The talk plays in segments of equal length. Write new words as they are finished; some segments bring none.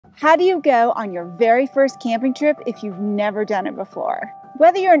How do you go on your very first camping trip if you've never done it before?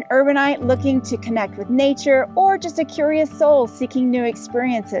 Whether you're an urbanite looking to connect with nature or just a curious soul seeking new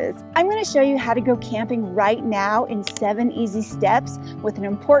experiences, I'm going to show you how to go camping right now in 7 easy steps with an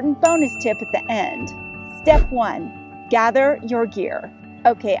important bonus tip at the end. Step 1, gather your gear.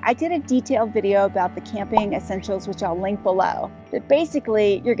 Okay, I did a detailed video about the camping essentials, which I'll link below. But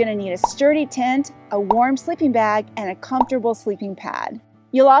basically, you're going to need a sturdy tent, a warm sleeping bag, and a comfortable sleeping pad.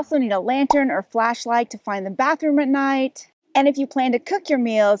 You'll also need a lantern or flashlight to find the bathroom at night. And if you plan to cook your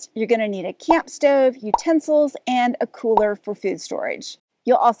meals, you're going to need a camp stove, utensils, and a cooler for food storage.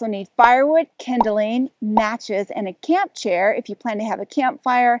 You'll also need firewood, kindling, matches, and a camp chair if you plan to have a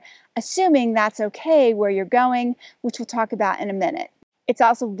campfire, assuming that's okay where you're going, which we'll talk about in a minute. It's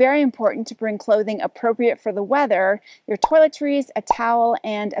also very important to bring clothing appropriate for the weather, your toiletries, a towel,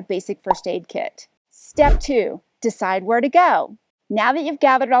 and a basic first aid kit. Step 2, decide where to go. Now that you've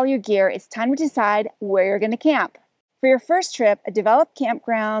gathered all your gear, it's time to decide where you're going to camp. For your first trip, a developed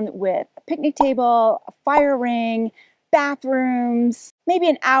campground with a picnic table, a fire ring, bathrooms, maybe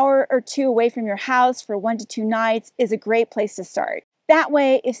an hour or two away from your house for 1 to 2 nights is a great place to start. That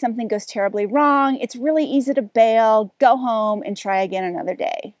way, if something goes terribly wrong, it's really easy to bail, go home, and try again another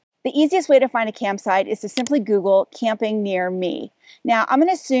day. The easiest way to find a campsite is to simply Google camping near me. Now, I'm going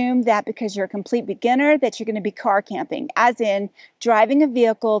to assume that because you're a complete beginner that you're going to be car camping, as in driving a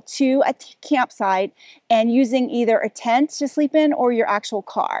vehicle to a campsite and using either a tent to sleep in or your actual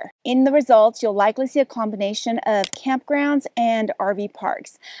car. In the results, you'll likely see a combination of campgrounds and RV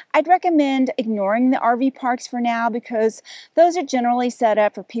parks. I'd recommend ignoring the RV parks for now because those are generally set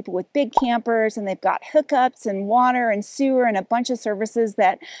up for people with big campers and they've got hookups and water and sewer and a bunch of services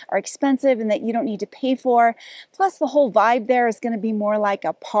that are expensive and that you don't need to pay for. Plus, the whole vibe there is going to be more like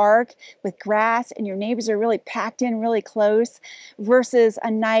a park with grass and your neighbors are really packed in really close versus a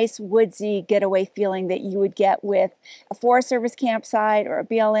nice woodsy getaway feeling that you would get with a Forest Service campsite or a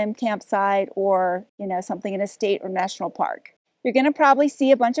BLM campsite or, something in a state or national park. You're going to probably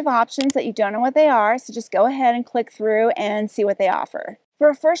see a bunch of options that you don't know what they are, so just go ahead and click through and see what they offer. For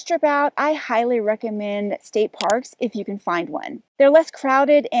a first trip out, I highly recommend state parks if you can find one. They're less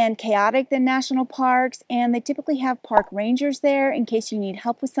crowded and chaotic than national parks, and they typically have park rangers there in case you need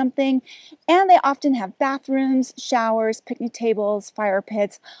help with something, and they often have bathrooms, showers, picnic tables, fire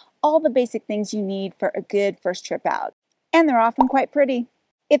pits, all the basic things you need for a good first trip out. And they're often quite pretty.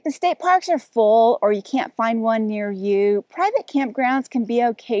 If the state parks are full or you can't find one near you, private campgrounds can be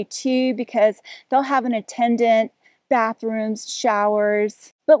okay too because they'll have an attendant, bathrooms,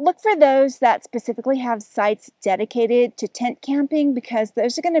 showers. But look for those that specifically have sites dedicated to tent camping because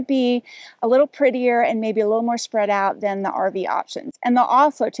those are going to be a little prettier and maybe a little more spread out than the RV options. And they'll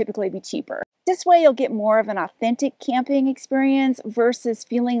also typically be cheaper. This way you'll get more of an authentic camping experience versus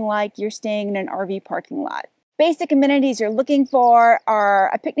feeling like you're staying in an RV parking lot. Basic amenities you're looking for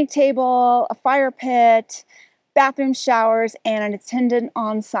are a picnic table, a fire pit, bathroom, showers, and an attendant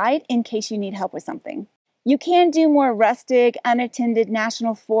on site in case you need help with something. You can do more rustic, unattended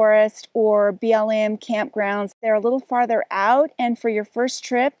national forest or BLM campgrounds. They're a little farther out, and for your first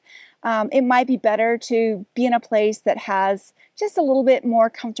trip, it might be better to be in a place that has just a little bit more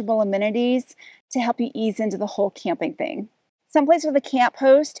comfortable amenities to help you ease into the whole camping thing. Someplace with a camp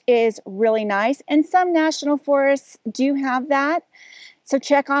host is really nice, and some national forests do have that, so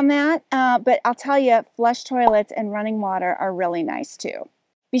check on that. But I'll tell you, flush toilets and running water are really nice too.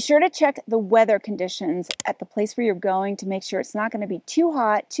 Be sure to check the weather conditions at the place where you're going to make sure it's not going to be too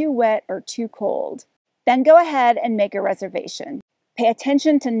hot, too wet, or too cold. Then go ahead and make a reservation. Pay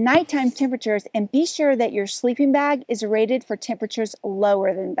attention to nighttime temperatures and be sure that your sleeping bag is rated for temperatures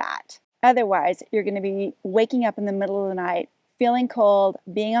lower than that. Otherwise, you're going to be waking up in the middle of the night, feeling cold,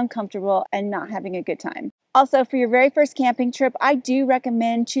 being uncomfortable, and not having a good time. Also, for your very first camping trip, I do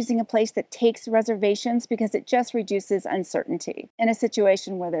recommend choosing a place that takes reservations because it just reduces uncertainty in a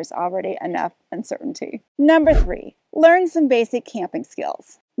situation where there's already enough uncertainty. Number 3, learn some basic camping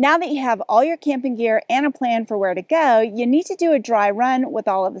skills. Now that you have all your camping gear and a plan for where to go, you need to do a dry run with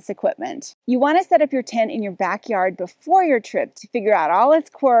all of this equipment. You want to set up your tent in your backyard before your trip to figure out all its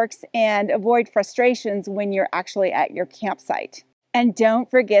quirks and avoid frustrations when you're actually at your campsite. And don't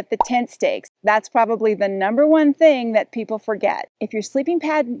forget the tent stakes. That's probably the number one thing that people forget. If your sleeping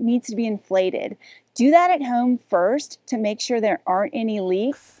pad needs to be inflated, do that at home first to make sure there aren't any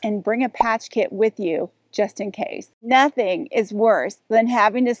leaks and bring a patch kit with you just in case. Nothing is worse than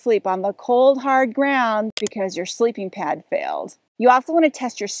having to sleep on the cold, hard ground because your sleeping pad failed. You also want to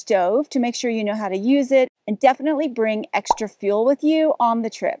test your stove to make sure you know how to use it, and definitely bring extra fuel with you on the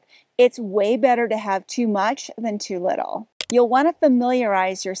trip. It's way better to have too much than too little. You'll want to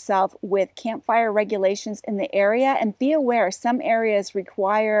familiarize yourself with campfire regulations in the area and be aware some areas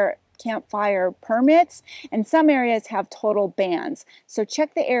require campfire permits and some areas have total bans. So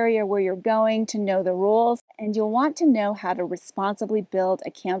check the area where you're going to know the rules, and you'll want to know how to responsibly build a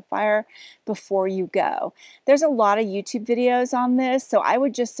campfire before you go. There's a lot of YouTube videos on this, so I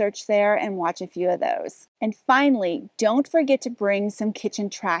would just search there and watch a few of those. And finally, don't forget to bring some kitchen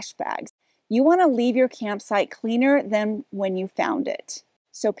trash bags. You want to leave your campsite cleaner than when you found it.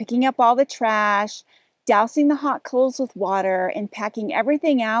 So picking up all the trash, dousing the hot coals with water, and packing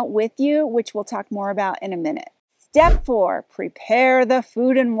everything out with you, which we'll talk more about in a minute. Step 4, prepare the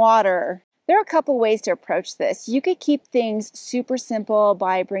food and water. There are a couple ways to approach this. You could keep things super simple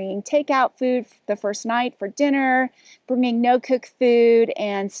by bringing takeout food the first night for dinner, bringing no-cook food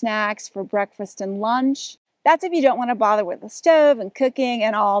and snacks for breakfast and lunch. That's if you don't want to bother with the stove and cooking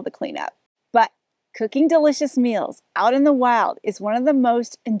and all the cleanup. But cooking delicious meals out in the wild is one of the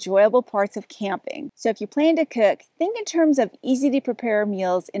most enjoyable parts of camping. So if you plan to cook, think in terms of easy to prepare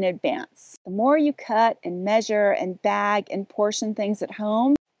meals in advance. The more you cut and measure and bag and portion things at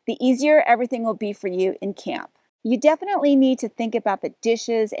home, the easier everything will be for you in camp. You definitely need to think about the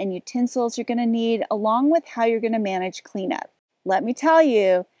dishes and utensils you're going to need, along with how you're going to manage cleanup. Let me tell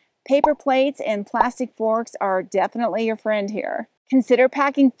you, paper plates and plastic forks are definitely your friend here. Consider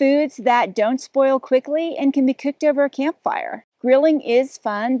packing foods that don't spoil quickly and can be cooked over a campfire. Grilling is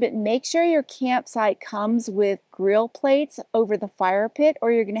fun, but make sure your campsite comes with grill plates over the fire pit, or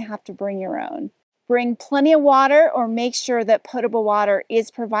you're going to have to bring your own. Bring plenty of water, or make sure that potable water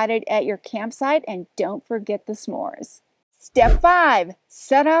is provided at your campsite, and don't forget the s'mores. Step 5,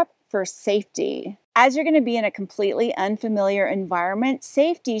 set up for safety. As you're going to be in a completely unfamiliar environment,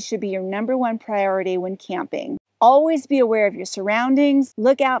 safety should be your #1 priority when camping. Always be aware of your surroundings,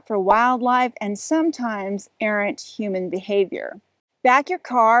 look out for wildlife, and sometimes errant human behavior. Back your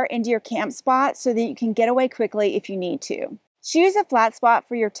car into your camp spot so that you can get away quickly if you need to. Choose a flat spot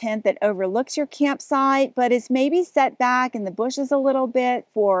for your tent that overlooks your campsite, but is maybe set back in the bushes a little bit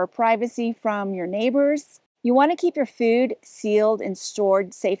for privacy from your neighbors. You want to keep your food sealed and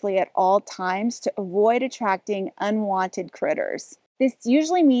stored safely at all times to avoid attracting unwanted critters. This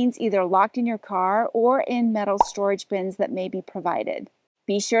usually means either locked in your car or in metal storage bins that may be provided.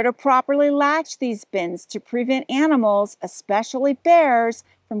 Be sure to properly latch these bins to prevent animals, especially bears,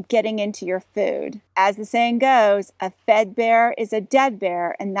 from getting into your food. As the saying goes, a fed bear is a dead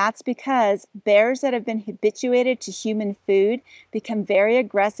bear, and that's because bears that have been habituated to human food become very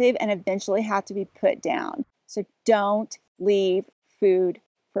aggressive and eventually have to be put down. So don't leave food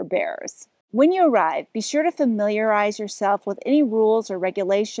for bears. When you arrive, be sure to familiarize yourself with any rules or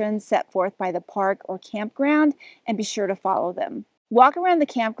regulations set forth by the park or campground, and be sure to follow them. Walk around the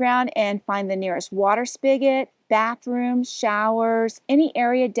campground and find the nearest water spigot, bathrooms, showers, any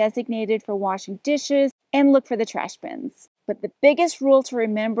area designated for washing dishes, and look for the trash bins. But the biggest rule to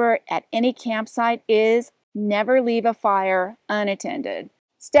remember at any campsite is never leave a fire unattended.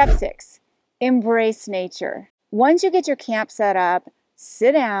 Step 6, embrace nature. Once you get your camp set up,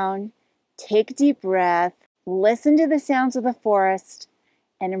 sit down, take a deep breath, listen to the sounds of the forest,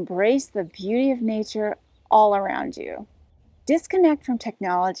 and embrace the beauty of nature all around you. Disconnect from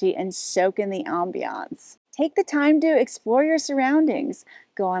technology and soak in the ambiance. Take the time to explore your surroundings.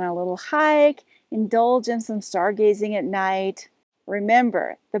 Go on a little hike, indulge in some stargazing at night.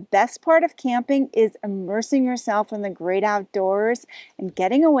 Remember, the best part of camping is immersing yourself in the great outdoors and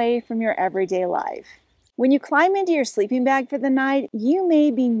getting away from your everyday life. When you climb into your sleeping bag for the night, you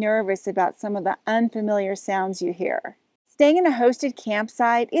may be nervous about some of the unfamiliar sounds you hear. Staying in a hosted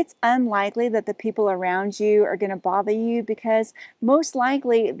campsite, it's unlikely that the people around you are going to bother you because most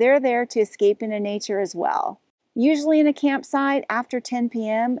likely they're there to escape into nature as well. Usually in a campsite, after 10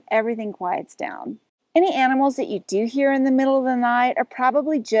 p.m., everything quiets down. Any animals that you do hear in the middle of the night are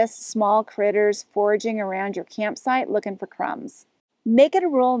probably just small critters foraging around your campsite looking for crumbs. Make it a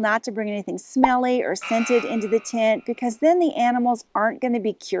rule not to bring anything smelly or scented into the tent, because then the animals aren't going to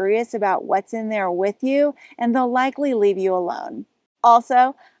be curious about what's in there with you, and they'll likely leave you alone.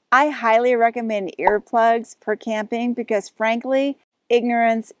 Also, I highly recommend earplugs for camping because frankly,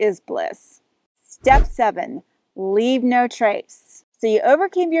 ignorance is bliss. Step 7, leave no trace. So you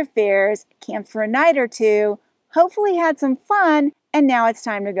overcame your fears, camped for a night or two, hopefully had some fun, and now it's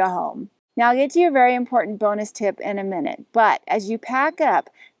time to go home. Now I'll get to your very important bonus tip in a minute, but as you pack up,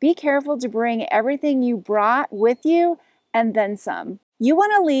 be careful to bring everything you brought with you and then some. You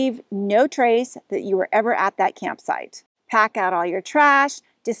want to leave no trace that you were ever at that campsite. Pack out all your trash,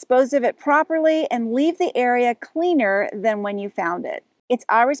 dispose of it properly, and leave the area cleaner than when you found it. It's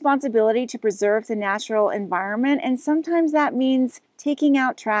our responsibility to preserve the natural environment, and sometimes that means taking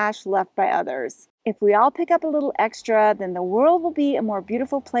out trash left by others. If we all pick up a little extra, then the world will be a more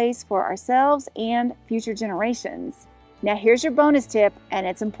beautiful place for ourselves and future generations. Now here's your bonus tip, and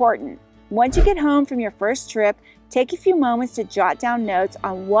it's important. Once you get home from your first trip, take a few moments to jot down notes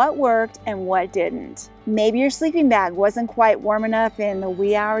on what worked and what didn't. Maybe your sleeping bag wasn't quite warm enough in the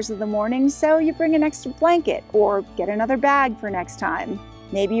wee hours of the morning, so you bring an extra blanket or get another bag for next time.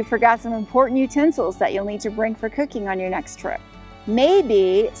 Maybe you forgot some important utensils that you'll need to bring for cooking on your next trip.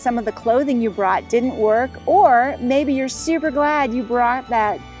 Maybe some of the clothing you brought didn't work, or maybe you're super glad you brought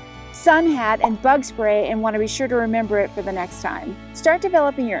that sun hat and bug spray and want to be sure to remember it for the next time. Start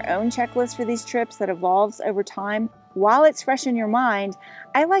developing your own checklist for these trips that evolves over time. While it's fresh in your mind,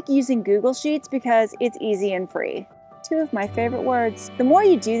 I like using Google Sheets because it's easy and free. 2 of my favorite words. The more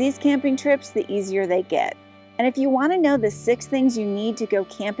you do these camping trips, the easier they get. And if you want to know the 6 things you need to go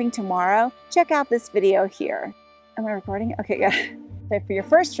camping tomorrow, check out this video here. Am I recording? Okay, good. So for your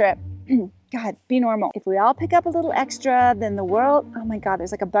first trip, God, be normal. If we all pick up a little extra, then the world, oh my God,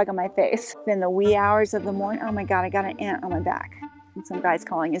 there's like a bug on my face. Then the wee hours of the morning, oh my God, I got an ant on my back. And some guy's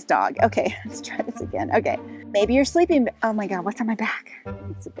calling his dog. Okay, let's try this again. Okay, maybe you're sleeping, oh my God, what's on my back?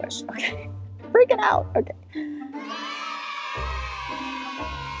 It's a bush, okay. Freaking out, okay.